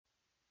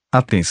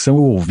Atenção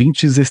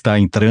ouvintes, está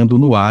entrando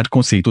no ar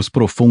Conceitos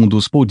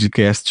Profundos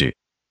Podcast.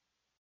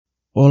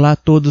 Olá a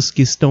todos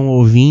que estão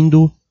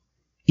ouvindo,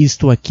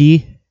 estou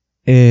aqui.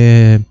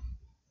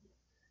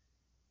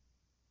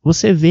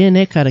 Você vê,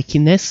 né, cara, que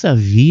nessa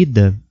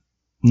vida,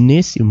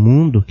 nesse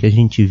mundo que a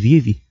gente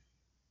vive,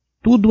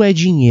 tudo é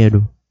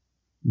dinheiro,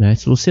 né?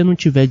 Se você não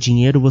tiver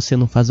dinheiro, você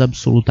não faz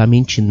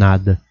absolutamente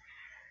nada.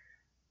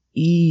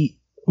 E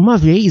uma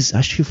vez,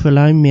 acho que foi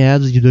lá em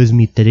meados de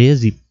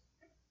 2013,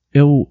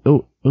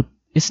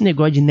 esse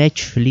negócio de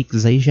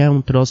Netflix aí já é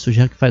um troço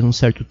já que faz um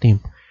certo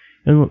tempo.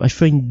 Acho que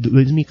foi em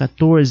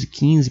 2014,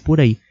 15,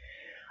 por aí.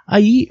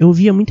 Aí eu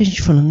via muita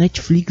gente falando,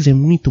 Netflix é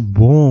muito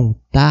bom,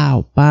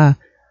 tal, pá.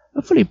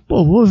 Eu falei,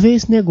 vou ver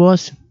esse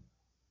negócio.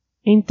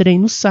 Entrei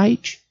no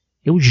site,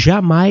 eu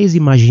jamais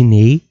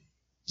imaginei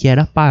que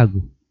era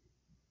pago.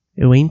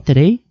 Eu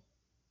entrei,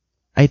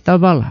 aí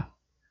tava lá.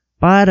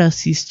 Para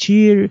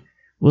assistir,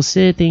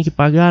 você tem que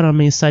pagar uma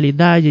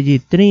mensalidade de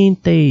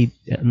 30 e...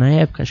 Na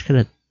época, acho que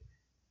era,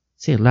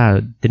 sei lá,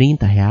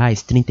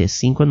 R$30,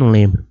 35, eu não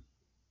lembro.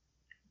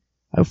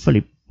 Aí eu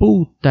falei,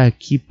 puta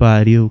que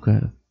pariu,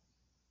 cara.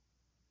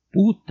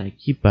 Puta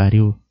que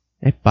pariu.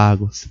 É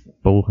pago, essa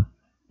porra.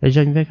 Aí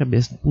já me veio a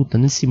cabeça, puta,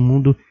 nesse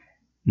mundo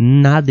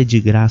nada é de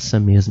graça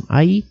mesmo.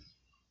 Aí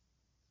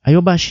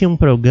eu baixei um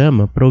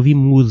programa pra ouvir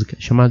música,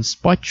 chamado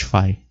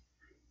Spotify.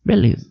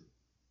 Beleza.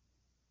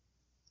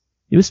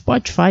 E o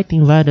Spotify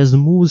tem várias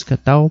músicas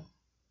e tal.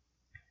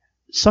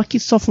 Só que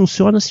só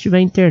funciona se tiver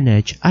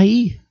internet.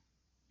 Aí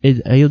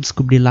eu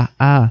descobri lá,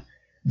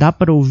 dá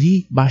pra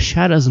ouvir,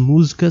 baixar as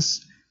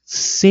músicas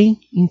sem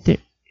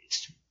internet.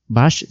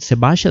 Você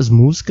baixa as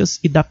músicas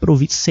e dá pra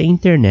ouvir sem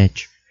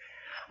internet.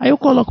 Aí eu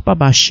coloco pra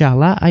baixar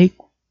lá, aí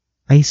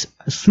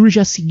surge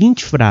a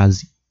seguinte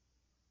frase.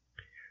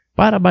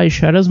 Para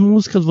baixar as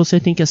músicas, você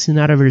tem que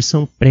assinar a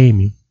versão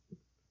premium.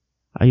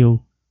 Aí eu,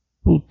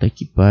 puta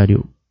que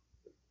pariu.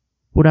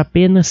 Por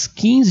apenas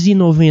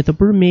R$15,90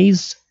 por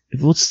mês,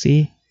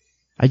 você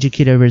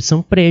adquire a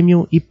versão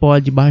premium e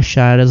pode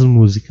baixar as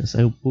músicas.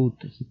 Aí eu,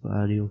 puta que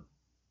pariu.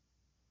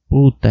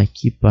 Puta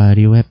que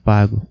pariu, é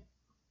pago.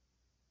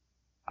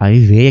 Aí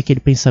veio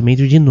aquele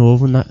pensamento de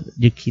novo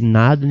de que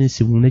nada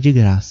nesse mundo é de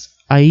graça.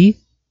 Aí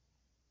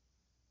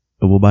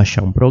eu vou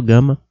baixar um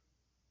programa,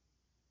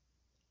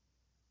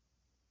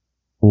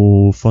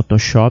 o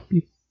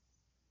Photoshop.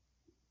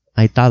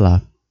 Aí tá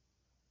lá.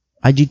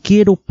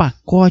 Adquira o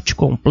pacote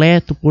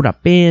completo por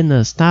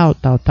apenas tal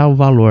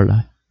valor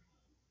lá.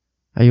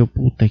 Aí eu,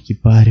 puta que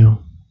pariu.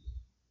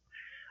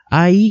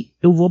 Aí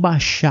eu vou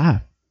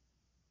baixar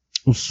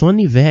o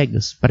Sony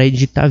Vegas para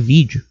editar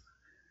vídeo.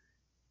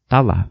 Tá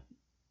lá.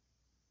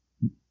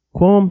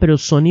 Compre o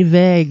Sony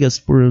Vegas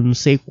por não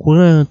sei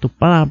quanto,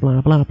 blá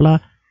blá blá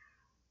blá.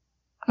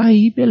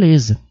 Aí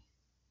beleza.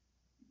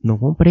 Não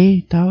comprei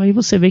e tal. Aí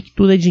você vê que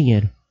tudo é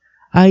dinheiro.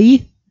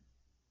 Aí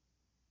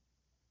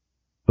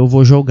eu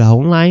vou jogar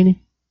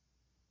online.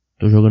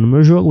 Tô jogando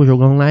meu jogo, vou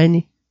jogar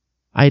online.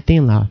 Aí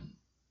tem lá.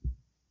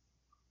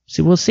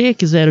 Se você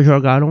quiser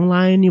jogar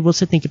online,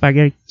 você tem que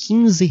pagar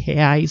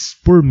R$15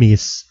 por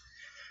mês.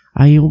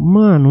 Aí eu,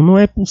 mano, não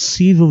é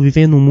possível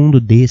viver num mundo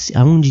desse,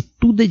 onde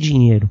tudo é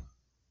dinheiro.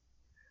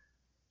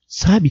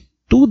 Sabe?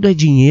 Tudo é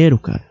dinheiro,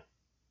 cara.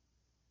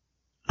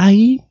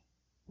 Aí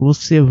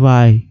você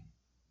vai,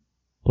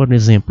 por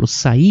exemplo,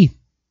 sair.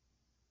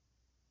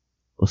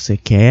 Você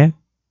quer,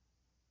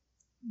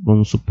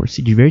 vamos supor,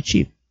 se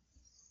divertir.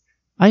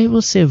 Aí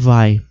você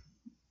vai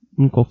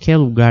em qualquer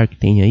lugar que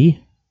tem aí.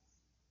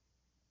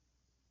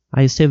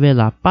 Aí você vê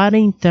lá, para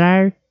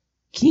entrar,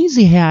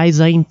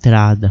 R$15 a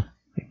entrada.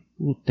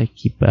 Puta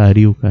que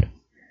pariu, cara.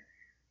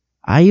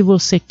 Aí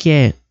você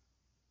quer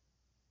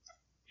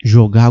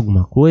jogar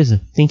alguma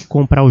coisa, tem que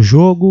comprar o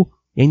jogo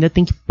e ainda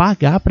tem que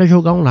pagar para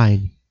jogar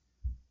online.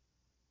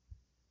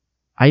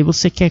 Aí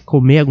você quer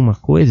comer alguma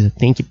coisa,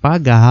 tem que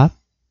pagar,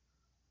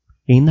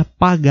 e ainda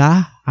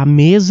pagar a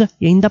mesa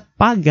e ainda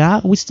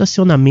pagar o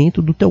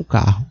estacionamento do teu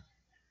carro.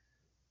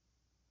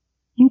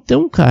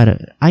 Então,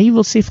 cara, aí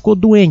você ficou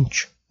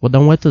doente. Vou dar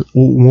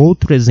um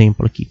outro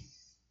exemplo aqui.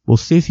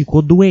 Você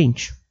ficou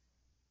doente.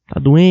 Tá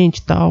doente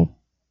e tal.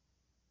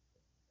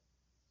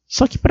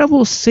 Só que para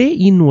você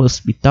ir no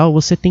hospital,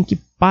 você tem que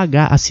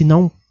pagar, assinar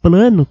um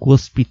plano com o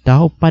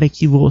hospital para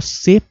que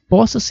você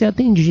possa ser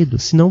atendido.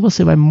 Senão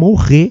você vai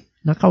morrer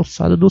na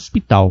calçada do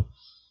hospital.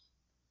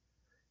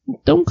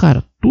 Então,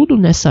 cara, tudo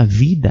nessa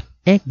vida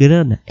é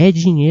grana, é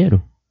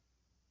dinheiro.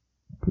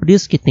 Por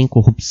isso que tem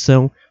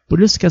corrupção,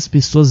 por isso que as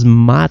pessoas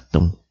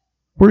matam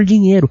por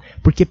dinheiro.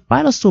 Porque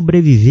para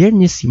sobreviver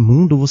nesse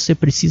mundo, você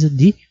precisa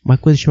de uma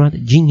coisa chamada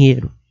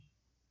dinheiro.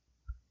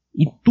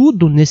 E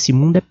tudo nesse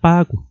mundo é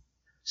pago.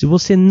 Se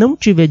você não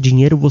tiver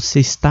dinheiro, você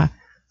está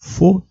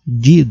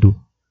fodido.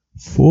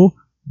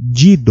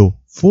 Fodido.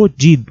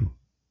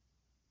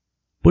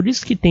 Por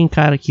isso que tem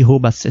cara que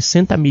rouba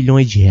 60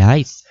 milhões de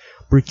reais,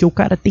 porque o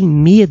cara tem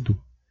medo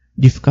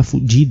de ficar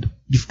fodido,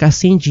 de ficar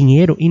sem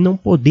dinheiro e não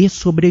poder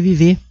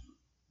sobreviver.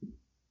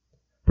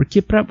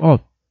 Porque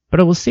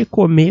para você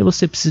comer,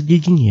 você precisa de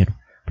dinheiro.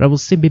 Para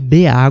você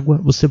beber água,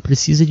 você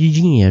precisa de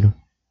dinheiro.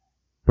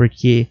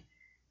 Porque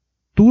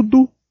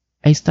tudo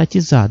é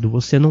estatizado.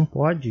 Você não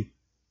pode,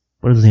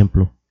 por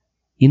exemplo,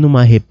 ir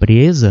numa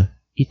represa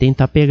e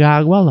tentar pegar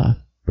água lá,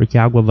 porque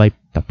a água vai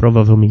estar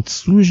provavelmente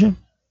suja,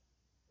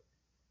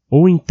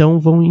 ou então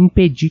vão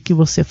impedir que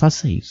você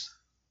faça isso.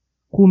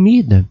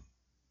 Comida,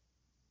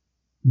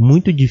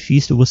 muito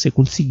difícil você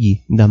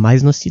conseguir, ainda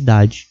mais na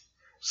cidade.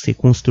 Você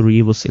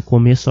construir, você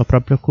comer sua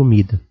própria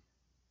comida.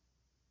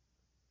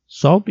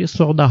 Só o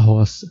pessoal da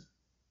roça.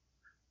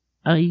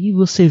 Aí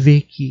você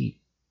vê que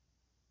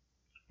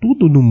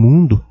tudo no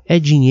mundo é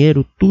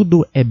dinheiro,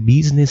 tudo é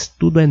business,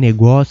 tudo é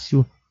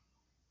negócio,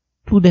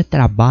 tudo é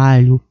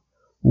trabalho.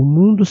 O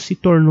mundo se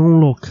tornou um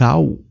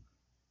local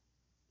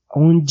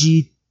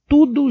onde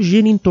tudo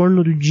gira em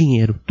torno do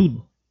dinheiro,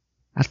 tudo.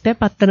 Até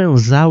para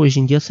transar hoje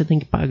em dia você tem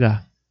que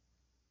pagar.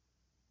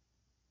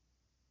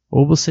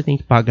 Ou você tem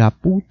que pagar a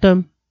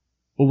puta,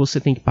 ou você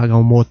tem que pagar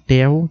um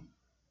motel,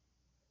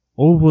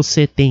 ou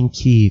você tem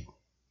que...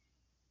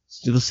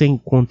 Se você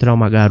encontrar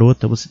uma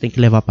garota, você tem que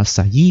levar para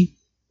sair.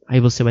 Aí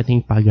você vai ter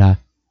que pagar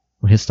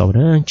o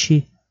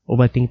restaurante, ou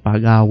vai ter que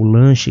pagar o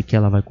lanche que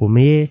ela vai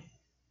comer,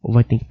 ou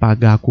vai ter que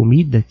pagar a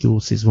comida que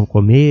vocês vão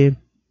comer.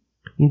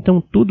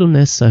 Então tudo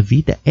nessa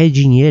vida é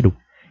dinheiro.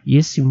 E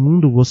esse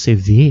mundo você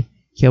vê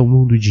que é um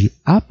mundo de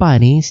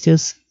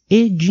aparências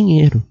e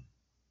dinheiro.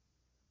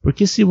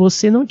 Porque se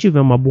você não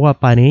tiver uma boa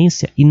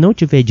aparência e não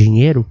tiver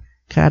dinheiro,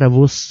 cara,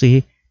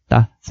 você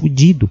tá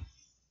fudido.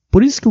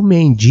 Por isso que o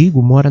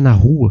mendigo mora na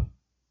rua.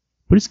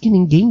 Por isso que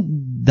ninguém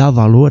dá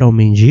valor ao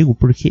mendigo,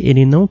 porque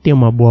ele não tem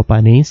uma boa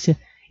aparência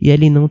e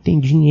ele não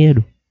tem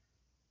dinheiro.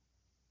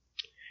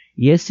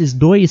 E esses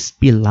dois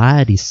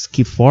pilares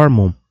que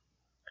formam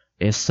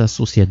essa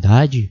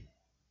sociedade,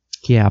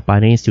 que é a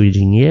aparência e o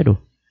dinheiro,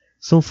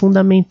 são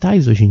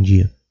fundamentais hoje em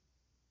dia.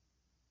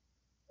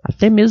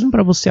 Até mesmo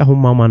para você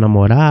arrumar uma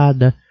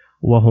namorada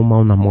ou arrumar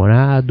um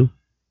namorado.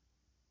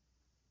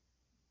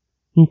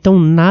 Então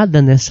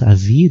nada nessa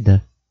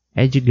vida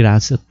é de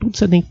graça, tudo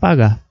você tem que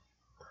pagar.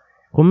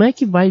 Como é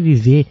que vai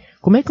viver?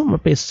 Como é que uma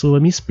pessoa,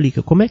 me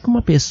explica, como é que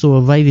uma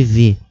pessoa vai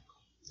viver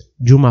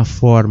de uma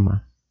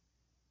forma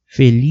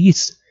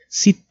feliz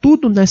se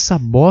tudo nessa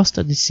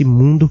bosta desse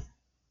mundo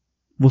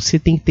você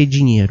tem que ter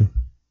dinheiro?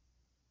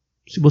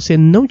 Se você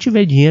não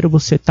tiver dinheiro,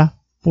 você tá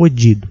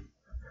fodido.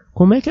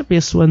 Como é que a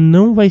pessoa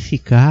não vai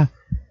ficar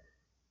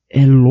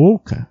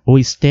louca ou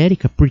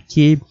histérica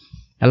porque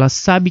ela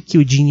sabe que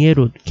o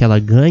dinheiro que ela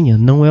ganha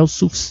não é o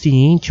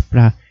suficiente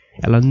para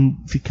ela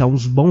ficar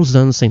uns bons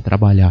anos sem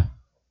trabalhar?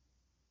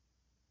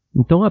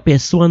 Então a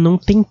pessoa não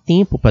tem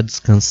tempo para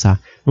descansar,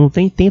 não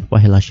tem tempo para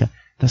relaxar.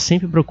 Está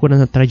sempre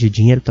procurando atrás de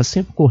dinheiro, está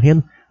sempre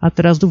correndo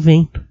atrás do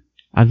vento.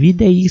 A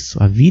vida é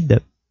isso, a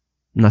vida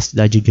na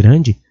cidade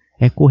grande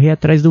é correr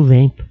atrás do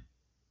vento.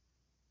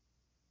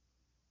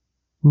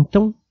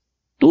 Então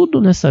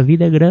tudo nessa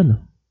vida é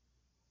grana.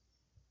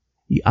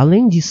 E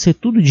além de ser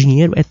tudo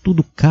dinheiro, é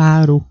tudo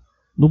caro.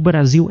 No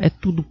Brasil é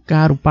tudo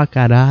caro pra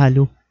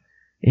caralho.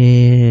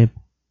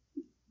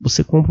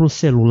 Você compra um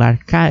celular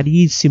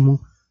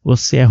caríssimo,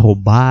 você é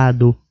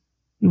roubado.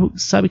 E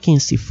sabe quem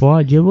se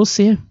fode? É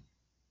você.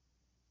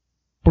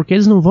 Porque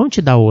eles não vão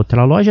te dar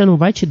outra. A loja não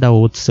vai te dar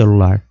outro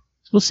celular.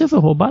 Se você foi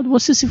roubado,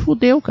 você se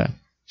fudeu, cara.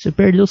 Você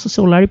perdeu seu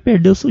celular e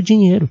perdeu seu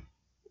dinheiro.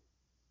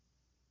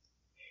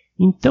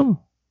 Então,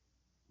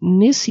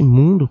 nesse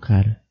mundo,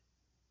 cara,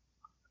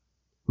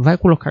 vai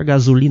colocar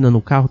gasolina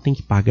no carro, tem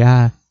que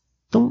pagar.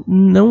 Então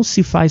não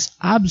se faz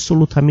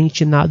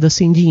absolutamente nada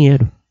sem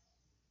dinheiro.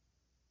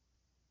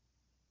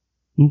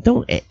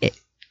 Então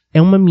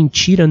é uma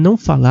mentira não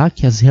falar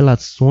que as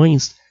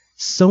relações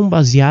são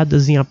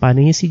baseadas em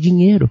aparência e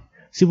dinheiro.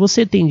 Se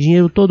você tem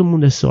dinheiro, todo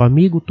mundo é seu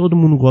amigo, todo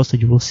mundo gosta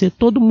de você,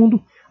 todo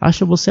mundo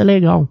acha você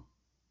legal.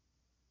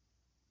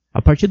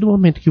 A partir do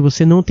momento que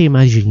você não tem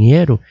mais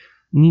dinheiro,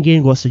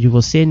 ninguém gosta de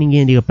você,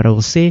 ninguém liga pra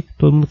você,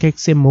 todo mundo quer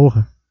que você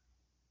morra.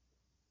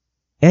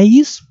 É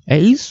isso, é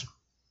isso.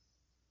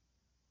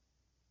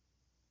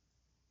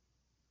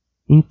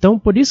 Então,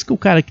 por isso que o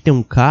cara que tem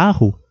um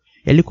carro,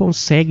 ele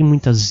consegue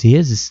muitas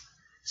vezes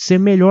ser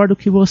melhor do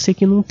que você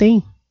que não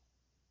tem.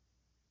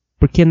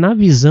 Porque na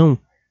visão,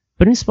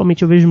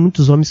 principalmente eu vejo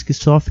muitos homens que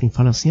sofrem,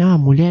 falam assim, a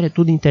mulher é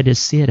tudo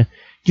interesseira.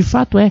 De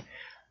fato é,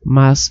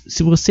 mas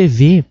se você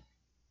vê,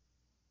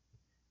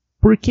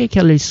 por que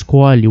ela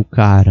escolhe o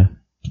cara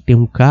que tem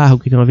um carro,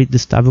 que tem uma vida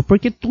estável?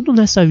 Porque tudo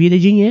nessa vida é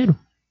dinheiro.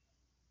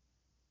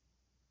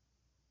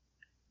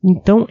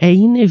 Então é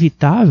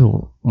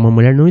inevitável uma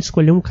mulher não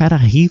escolher um cara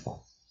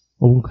rico,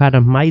 ou um cara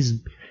mais,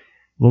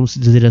 vamos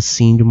dizer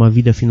assim, de uma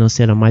vida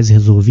financeira mais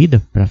resolvida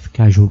para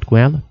ficar junto com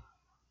ela.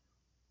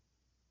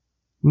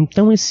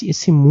 Então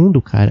esse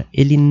mundo, cara,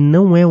 ele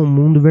não é um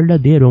mundo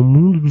verdadeiro, é um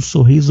mundo do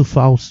sorriso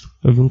falso.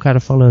 Eu vi um cara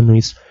falando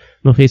isso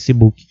no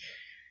Facebook.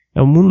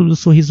 É o mundo do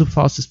sorriso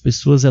falso. As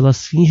pessoas,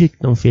 elas fingem que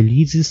estão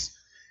felizes,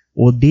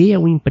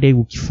 odeiam o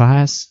emprego que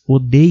faz,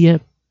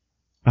 odeia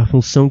a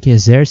função que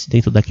exerce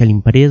dentro daquela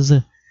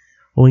empresa,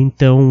 ou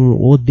então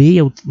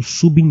odeia o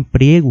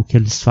subemprego que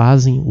eles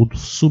fazem, o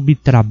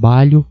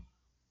subtrabalho.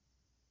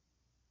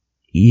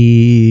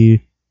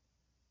 E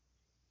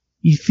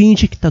e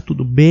finge que tá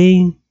tudo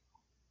bem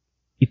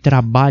e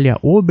trabalha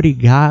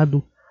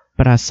obrigado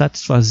para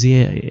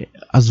satisfazer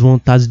as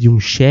vontades de um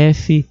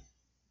chefe,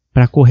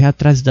 para correr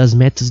atrás das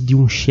metas de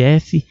um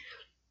chefe.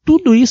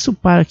 Tudo isso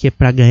para quê?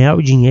 Para ganhar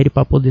o dinheiro e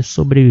para poder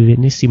sobreviver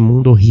nesse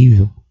mundo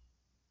horrível.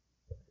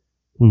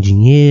 Com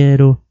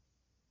dinheiro,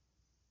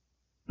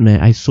 né?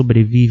 Aí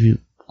sobrevive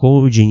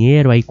com o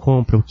dinheiro, aí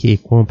compra o quê?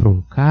 Compra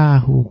um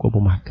carro, compra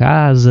uma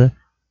casa,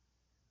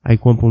 aí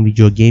compra um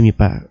videogame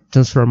para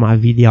transformar a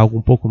vida em algo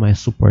um pouco mais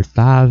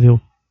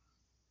suportável,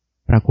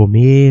 para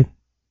comer.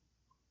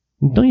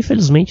 Então,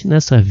 infelizmente,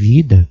 nessa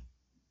vida,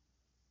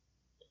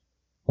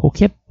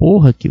 qualquer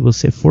porra que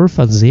você for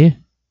fazer,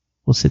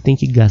 você tem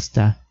que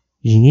gastar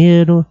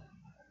dinheiro.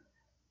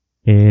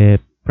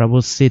 Para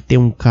você ter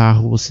um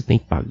carro, você tem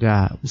que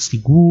pagar o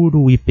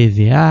seguro, o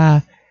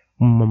IPVA,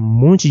 um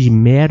monte de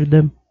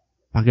merda,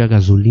 pagar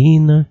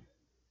gasolina.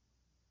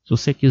 Se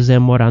você quiser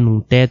morar num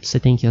teto, você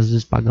tem que às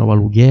vezes pagar o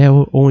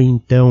aluguel, ou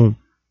então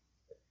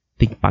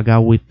tem que pagar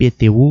o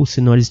IPTU,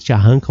 senão eles te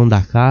arrancam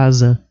da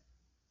casa.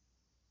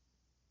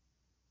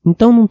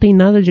 Então não tem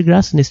nada de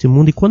graça nesse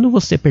mundo. E quando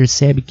você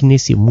percebe que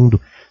nesse mundo,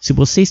 se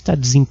você está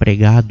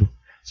desempregado,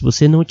 se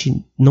você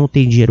não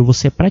tem dinheiro,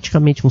 você é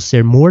praticamente um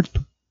ser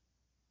morto,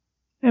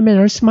 é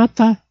melhor se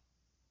matar.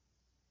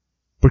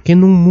 Porque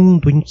num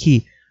mundo em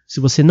que,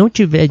 se você não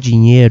tiver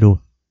dinheiro,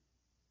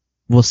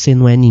 você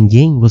não é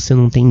ninguém, você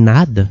não tem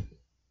nada,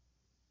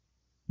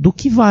 do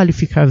que vale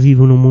ficar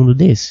vivo num mundo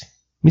desse?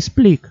 Me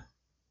explica.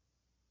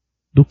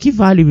 Do que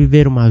vale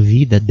viver uma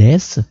vida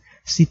dessa,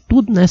 se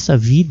tudo nessa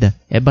vida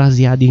é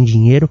baseado em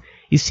dinheiro,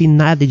 e se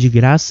nada é de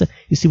graça,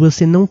 e se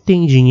você não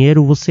tem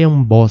dinheiro, você é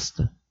um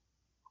bosta.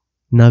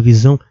 Na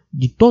visão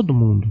de todo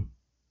mundo.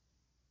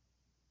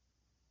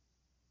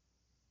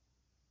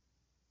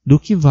 Do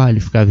que vale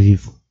ficar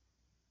vivo?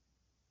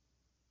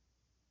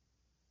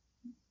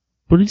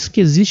 Por isso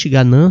que existe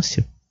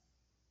ganância.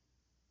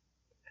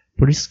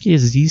 Por isso que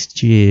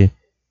existe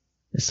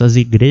essas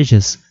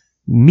igrejas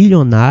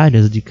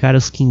milionárias de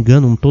caras que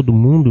enganam todo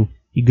mundo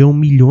e ganham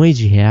milhões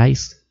de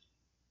reais.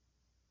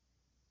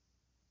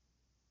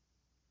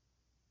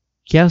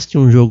 Quer assistir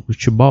um jogo de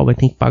futebol, vai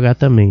ter que pagar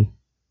também.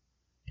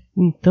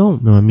 Então,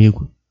 meu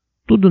amigo,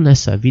 tudo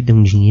nessa vida é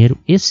um dinheiro.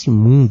 Esse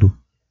mundo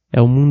é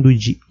um mundo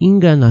de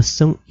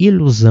enganação,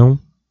 ilusão.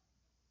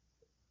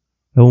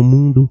 É um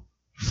mundo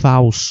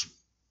falso.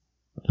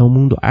 É um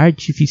mundo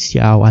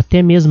artificial.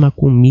 Até mesmo a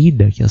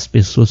comida que as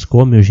pessoas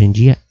comem hoje em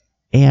dia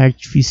é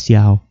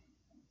artificial.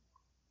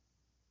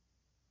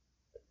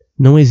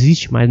 Não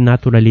existe mais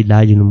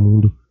naturalidade no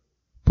mundo,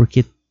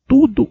 porque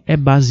tudo é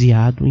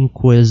baseado em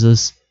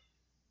coisas,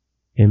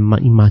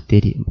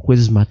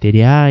 coisas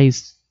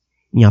materiais,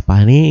 em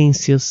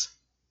aparências.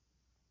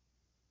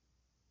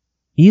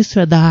 Isso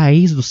é da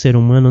raiz do ser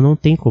humano, não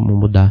tem como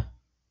mudar.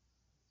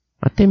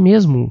 Até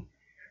mesmo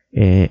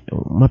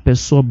uma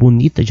pessoa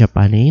bonita de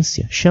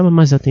aparência chama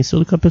mais atenção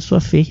do que uma pessoa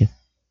feia.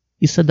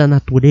 Isso é da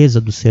natureza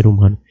do ser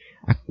humano.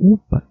 A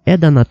culpa é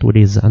da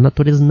natureza. A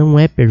natureza não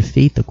é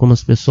perfeita como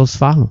as pessoas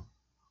falam.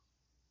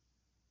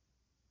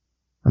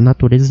 A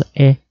natureza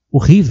é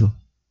horrível.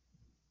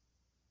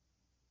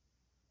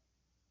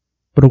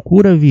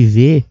 Procura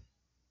viver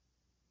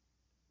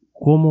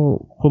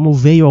como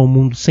veio ao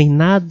mundo, sem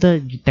nada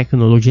de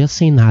tecnologia,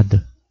 sem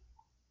nada.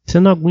 Você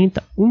não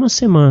aguenta uma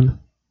semana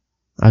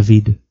a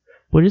vida.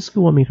 Por isso que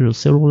o homem criou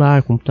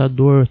celular,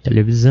 computador,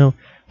 televisão,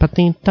 para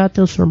tentar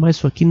transformar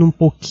isso aqui num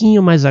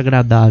pouquinho mais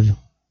agradável.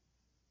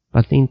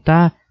 Para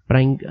tentar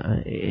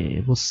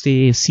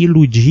você se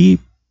iludir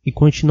e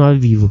continuar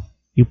vivo.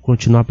 E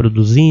continuar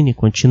produzindo e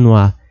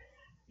continuar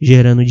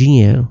gerando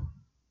dinheiro.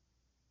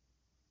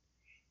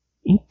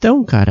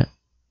 Então, cara,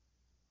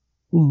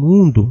 o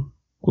mundo,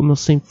 como eu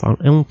sempre falo,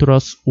 é um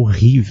troço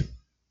horrível.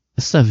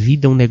 Essa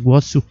vida é um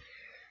negócio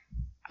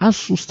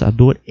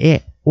assustador,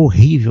 é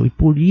horrível. E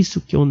por isso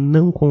que eu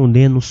não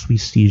condeno o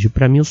suicídio.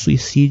 Para mim, o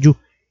suicídio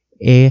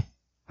é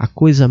a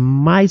coisa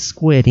mais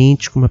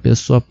coerente que uma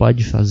pessoa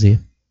pode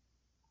fazer.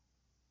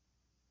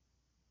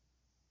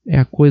 É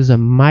a coisa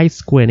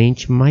mais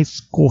coerente, mais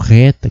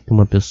correta que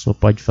uma pessoa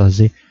pode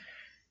fazer.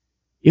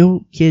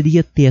 Eu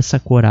queria ter essa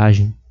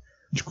coragem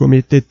de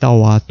cometer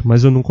tal ato,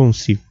 mas eu não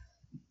consigo.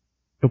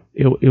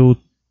 Eu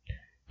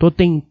tô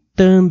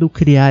tentando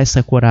criar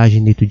essa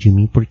coragem dentro de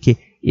mim, porque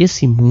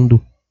esse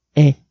mundo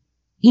é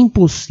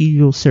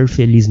impossível ser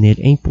feliz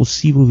nele. É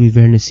impossível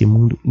viver nesse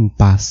mundo em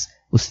paz.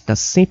 Você está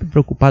sempre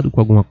preocupado com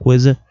alguma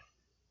coisa.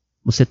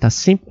 Você está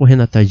sempre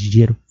correndo atrás de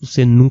dinheiro.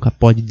 Você nunca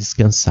pode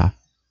descansar.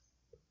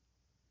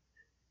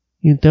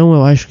 Então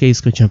eu acho que é isso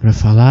que eu tinha para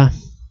falar.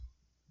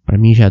 Para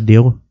mim já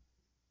deu.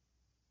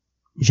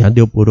 Já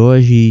deu por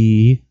hoje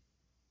e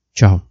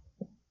tchau.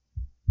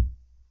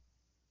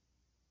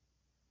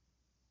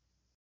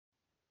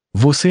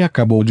 Você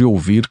acabou de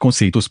ouvir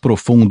Conceitos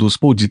Profundos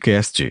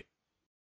Podcast.